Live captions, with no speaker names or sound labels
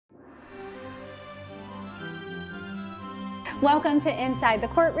Welcome to Inside the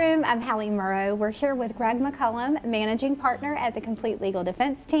Courtroom. I'm Hallie Murrow. We're here with Greg McCollum, Managing Partner at the Complete Legal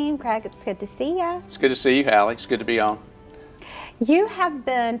Defense Team. Greg, it's good to see you. It's good to see you, Hallie. It's good to be on. You have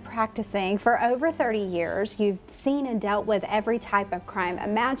been practicing for over 30 years. You've seen and dealt with every type of crime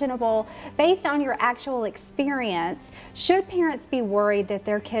imaginable. Based on your actual experience, should parents be worried that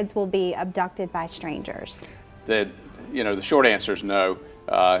their kids will be abducted by strangers? The short answer is no.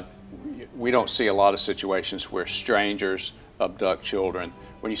 We don't see a lot of situations where strangers abduct children.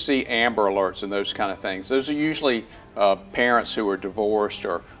 When you see Amber Alerts and those kind of things, those are usually parents who are divorced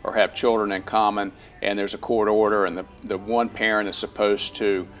or have children in common, and there's a court order, and the one parent is supposed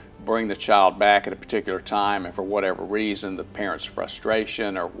to bring the child back at a particular time, and for whatever reason, the parent's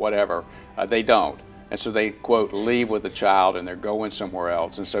frustration or whatever, they don't. And so they, quote, leave with the child and they're going somewhere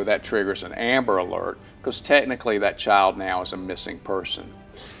else, and so that triggers an Amber Alert, because technically that child now is a missing person.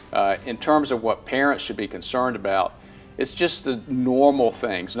 In terms of what parents should be concerned about, it's just the normal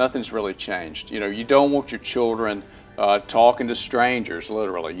things. Nothing's really changed. You don't want your children talking to strangers,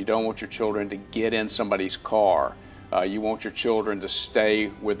 literally. You don't want your children to get in somebody's car. You want your children to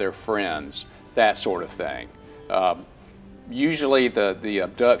stay with their friends, that sort of thing. Usually the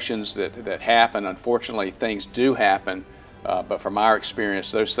abductions that happen, unfortunately, things do happen, but from our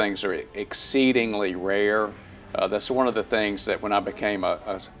experience, those things are exceedingly rare. That's one of the things that when I became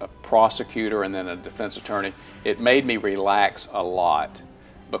a prosecutor and then a defense attorney, it made me relax a lot,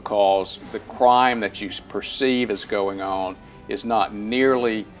 because the crime that you perceive as going on is not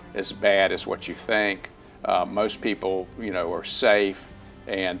nearly as bad as what you think. Most people, are safe,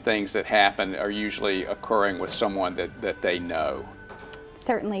 and things that happen are usually occurring with someone that they know.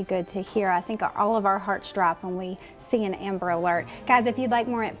 Certainly good to hear. I think all of our hearts drop when we see an Amber Alert. Guys, if you'd like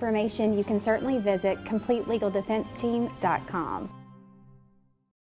more information, you can certainly visit CompleteLegalDefenseTeam.com.